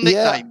are we on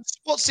nicknames?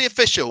 Yeah. What's the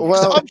official?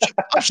 Well,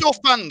 I'm sure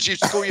fans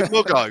used to call you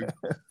Muggo.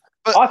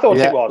 But I thought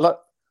it was.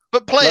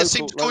 But players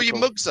seem to call you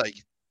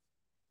Mugsy.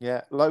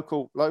 Yeah,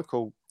 local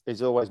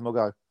is always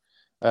Muggo.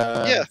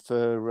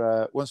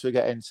 For once we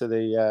get into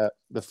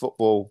the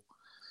football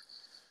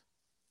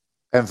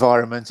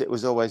environment, it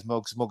was always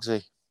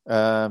Mugsy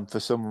for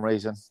some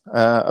reason.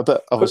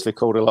 But obviously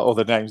called a lot of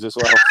other names as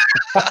well.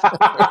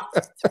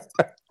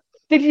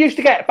 Did you used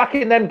to get, back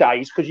in them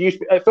days, because you used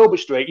to, at Filbert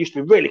Street, used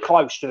to be really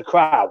close to the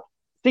crowd.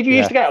 Did you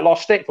used to get a lot of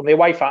stick from the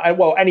away fan?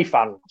 Well, any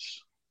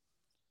fans?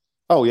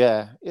 Oh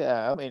yeah.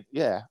 I mean,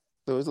 yeah,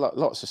 there was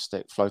lots of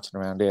stick floating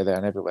around here, there,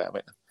 and everywhere. I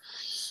mean,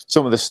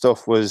 some of the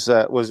stuff was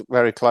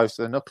very close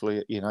to the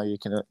knuckle. You know, you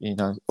can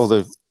all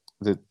the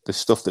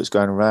stuff that's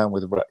going around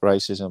with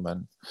racism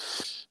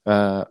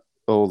and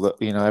all the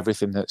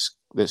everything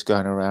that's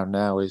going around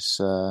now is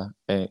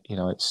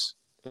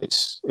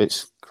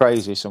it's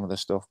crazy, some of the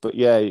stuff. But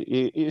yeah,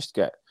 you used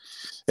to get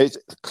it's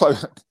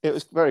close. It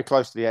was very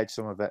close to the edge,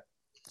 some of it.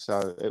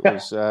 So it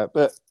was,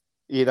 but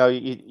you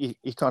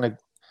kind of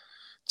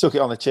took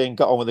it on the chin,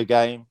 got on with the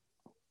game,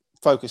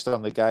 focused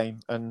on the game,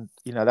 and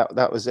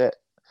that was it.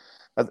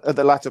 At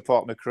the latter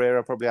part of my career,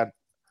 I probably had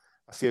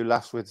a few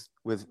laughs with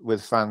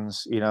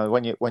fans.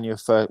 When you're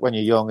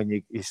young and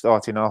you're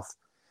starting off,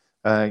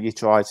 you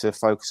try to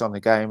focus on the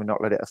game and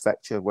not let it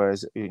affect you.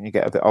 Whereas when you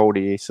get a bit older,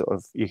 you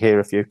hear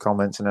a few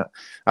comments and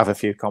have a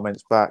few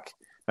comments back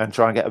and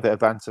try and get a bit of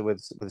banter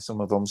with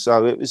some of them.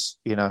 So it was,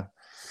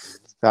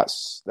 that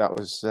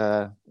was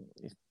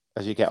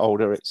as you get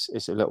older,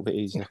 it's a little bit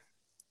easier.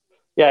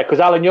 Yeah, because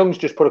Alan Young's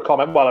just put a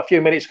comment. Well, a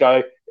few minutes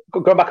ago,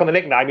 going back on the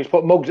nickname, he's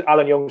put Mugs.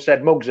 Alan Young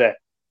said Mugsy.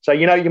 So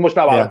you must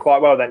know Alan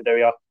quite well, then, do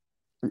you?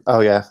 Oh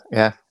yeah.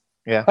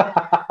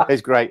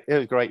 It's great. It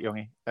was great,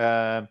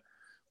 Youngie.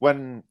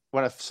 When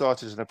I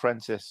started as an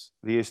apprentice,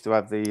 they used to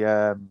have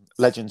the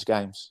Legends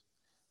games.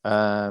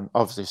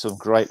 Obviously, some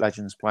great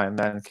legends playing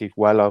then. Keith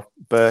Weller,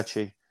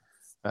 Birchie,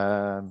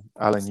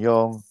 Alan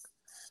Young.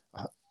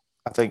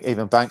 I think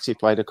even Banksy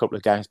played a couple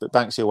of games, but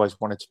Banksy always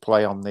wanted to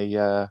play on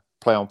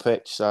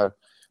pitch. So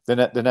they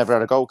never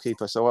had a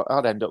goalkeeper. So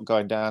I'd end up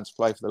going down to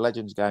play for the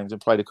Legends games and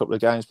played a couple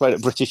of games. Played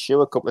at British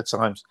Shoe a couple of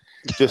times.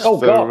 Just so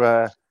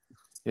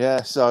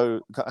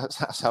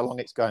that's how long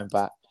it's going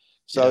back.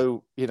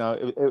 So,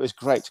 it was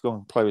great to go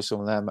and play with some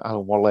of them,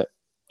 Alan Wallet,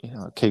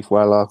 Keith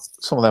Weller,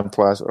 some of them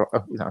players,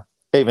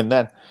 even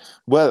then.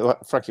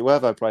 Frankie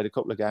Wervo played a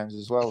couple of games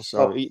as well.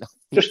 So,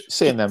 just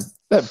seeing them,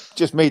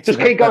 just meeting. Just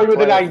keep going with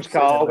the names,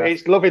 Carl.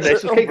 It's loving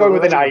this. Just keep going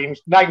with the names,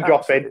 name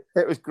dropping.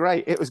 It was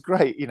great.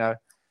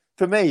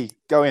 For me,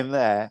 going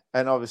there,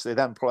 and obviously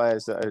them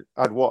players that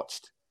I'd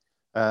watched,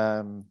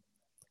 John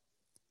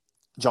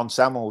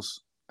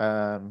Samuels,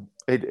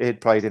 he'd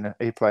played in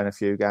a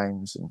few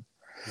games, and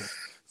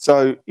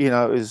so it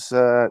was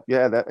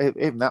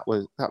even that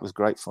was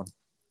great fun.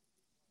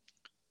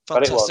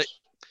 Fantastic,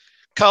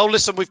 Carl.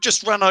 Listen, we've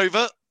just run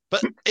over,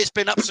 but it's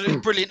been absolutely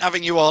brilliant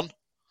having you on.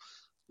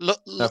 Look,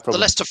 the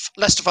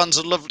Leicester fans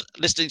have loved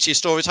listening to your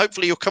stories.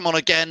 Hopefully, you'll come on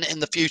again in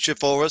the future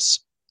for us.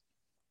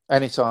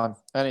 Anytime.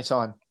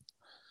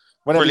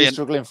 Whenever you're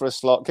struggling for a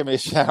slot, give me a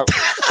shout.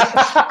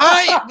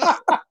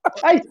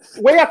 Hey,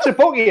 we had to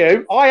book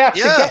you. I had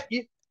to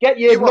get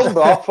your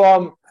number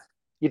from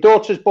your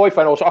daughter's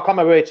boyfriend, also. I can't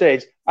remember who it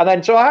is. And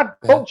then, so I had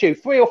booked you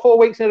 3 or 4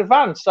 weeks in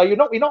advance. So you're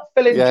not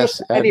filling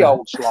just any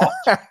old slot.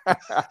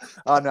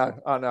 I know.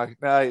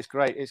 No, it's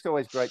great. It's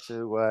always great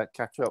to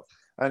catch up.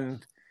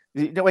 And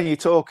when you're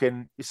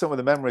talking, some of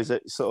the memories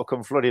that sort of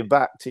come flooding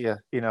back to you.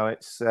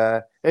 It's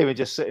even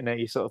just sitting there,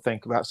 you sort of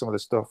think about some of the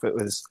stuff. It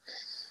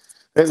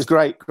was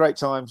great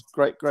times,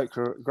 great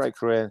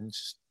career, and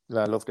just,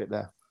 I loved it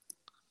there.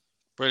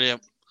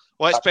 Brilliant.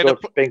 Well, it's been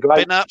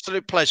an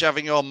absolute pleasure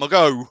having you on,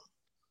 Muggo.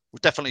 We'll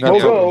definitely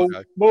Muggo.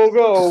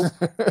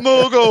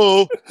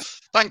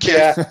 Thank you.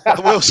 Yeah.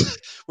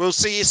 We'll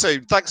see you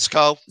soon. Thanks,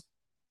 Carl.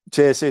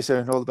 Cheers. See you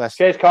soon. All the best.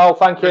 Cheers, Carl.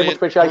 Thank you. Much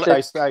appreciated.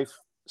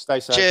 Stay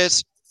safe.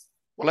 Cheers.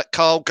 We'll let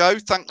Carl go.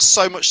 Thanks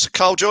so much to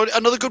Carl Jordan.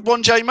 Another good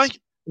one, Jamie.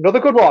 Another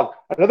good one.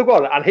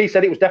 And he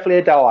said it was definitely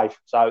a dive.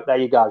 So there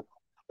you go.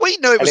 We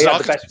knew it was. I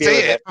could see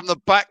it from the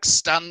back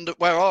stand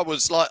where I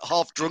was like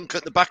half drunk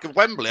at the back of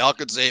Wembley. I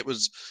could see it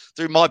was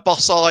through my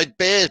boss-eyed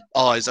beer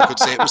eyes. I could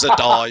see it was a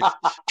dive.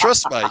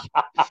 Trust me.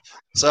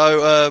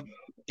 So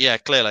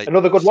clearly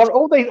another good one.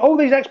 All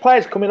these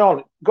ex-players coming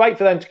on. Great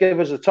for them to give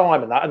us the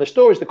time and that, and the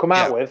stories they come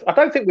out with. I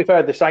don't think we've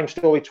heard the same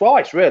story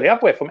twice, really,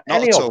 have we? From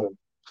any of them.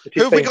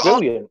 Who have we got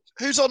brilliant.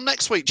 Who's on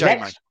next week,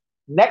 Jamie?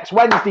 Next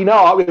Wednesday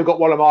night, we've got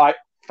one of my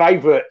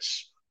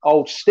favourites.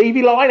 old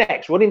Stevie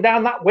Lynex running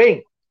down that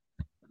wing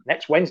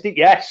next Wednesday.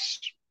 Yes,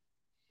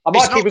 I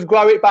might even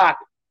grow it back.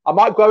 I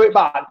might grow it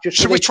back. Just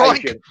should we try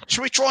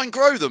and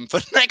grow them for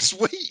next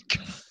week?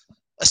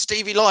 A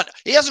Stevie Line.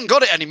 He hasn't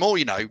got it anymore,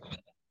 you know.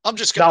 I'm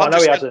just going. No, I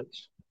know he hasn't.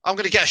 I'm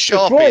going to get a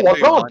Sharpie.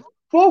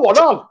 Draw one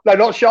on. No,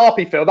 not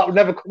Sharpie, Phil. That would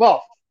never come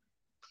off.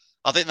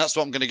 I think that's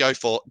what I'm going to go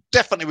for.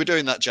 Definitely, we're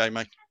doing that,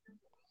 Jamie.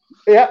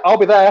 Yeah, I'll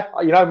be there.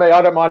 You know me.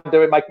 I don't mind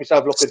make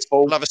myself look as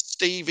full. We'll have a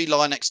Stevie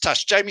Lynex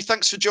tash. Jamie,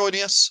 thanks for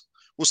joining us.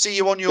 We'll see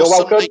you on your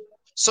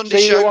Sunday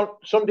see show. You on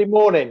Sunday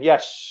morning.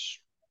 Yes,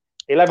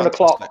 11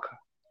 o'clock.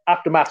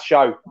 Aftermath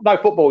show. No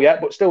football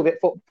yet, but still the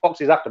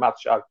Fox's Aftermath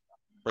show.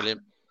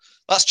 Brilliant.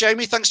 That's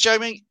Jamie. Thanks,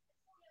 Jamie.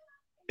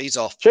 He's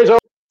off. Cheers.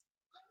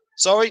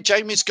 Sorry,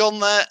 Jamie's gone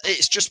there.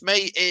 It's just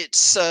me.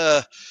 It's,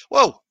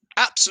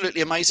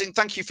 absolutely amazing.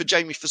 Thank you for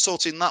Jamie for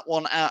sorting that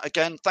one out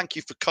again. Thank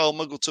you for Carl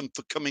Muggleton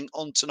for coming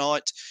on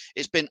tonight.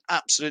 It's been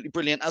absolutely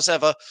brilliant as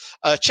ever.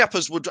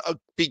 Chappers would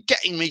be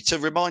getting me to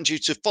remind you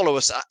to follow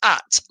us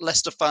at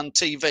Leicester Fan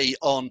TV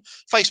on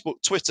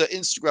Facebook, Twitter,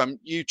 Instagram,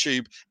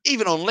 YouTube,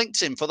 even on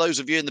LinkedIn for those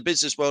of you in the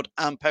business world,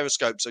 and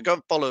Periscope. So go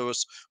and follow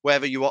us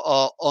wherever you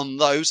are on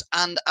those.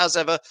 And as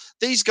ever,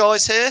 these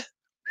guys here,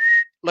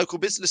 local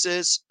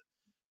businesses,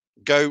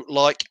 go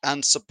like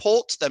and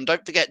support them.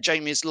 Don't forget,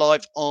 Jamie is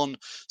live on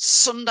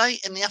Sunday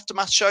in the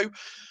Aftermath show.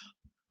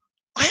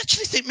 I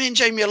actually think me and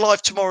Jamie are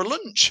live tomorrow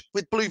lunch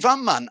with Blue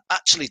Van Man,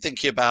 actually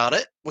thinking about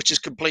it, which has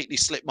completely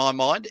slipped my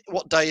mind.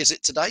 What day is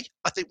it today?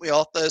 I think we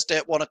are Thursday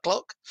at 1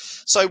 o'clock.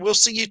 So we'll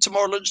see you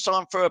tomorrow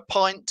lunchtime for a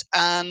pint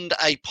and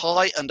a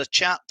pie and a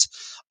chat.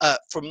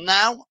 From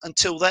now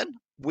until then,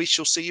 we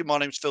shall see you. My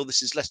name's Phil.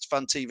 This is Leicester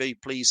Fan TV.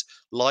 Please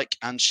like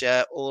and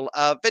share all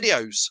our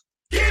videos.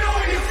 Get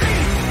on your feet.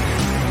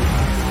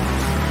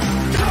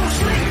 Don't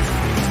sleep.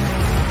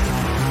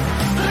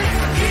 Play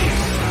for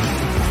keeps.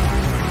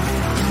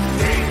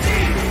 Dig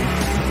deep.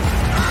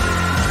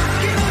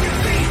 Get on your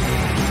feet.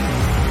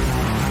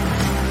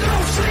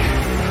 Don't sleep.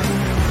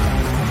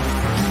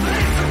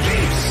 Play for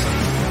keeps.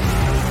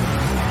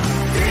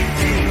 Dig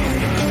deep.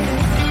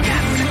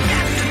 Got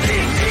to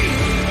dig deep.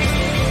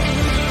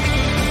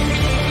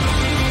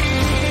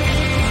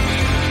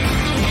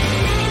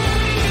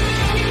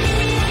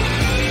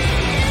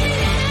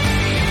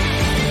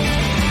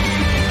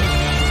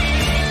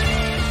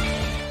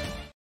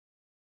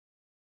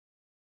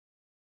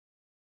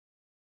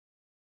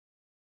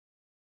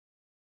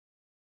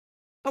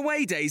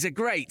 Away days are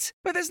great,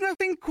 but there's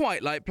nothing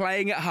quite like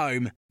playing at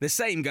home. The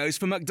same goes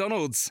for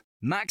McDonald's.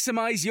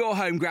 Maximise your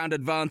home ground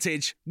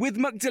advantage with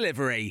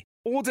McDelivery.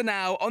 Order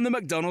now on the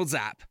McDonald's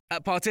app.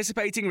 At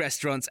participating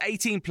restaurants,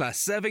 18 plus,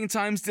 serving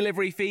times,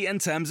 delivery fee and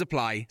terms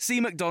apply.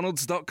 See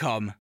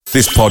mcdonalds.com.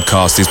 This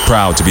podcast is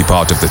proud to be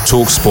part of the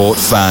TalkSport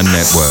Fan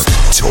Network.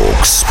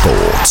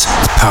 TalkSport.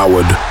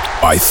 Powered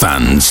by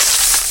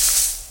fans.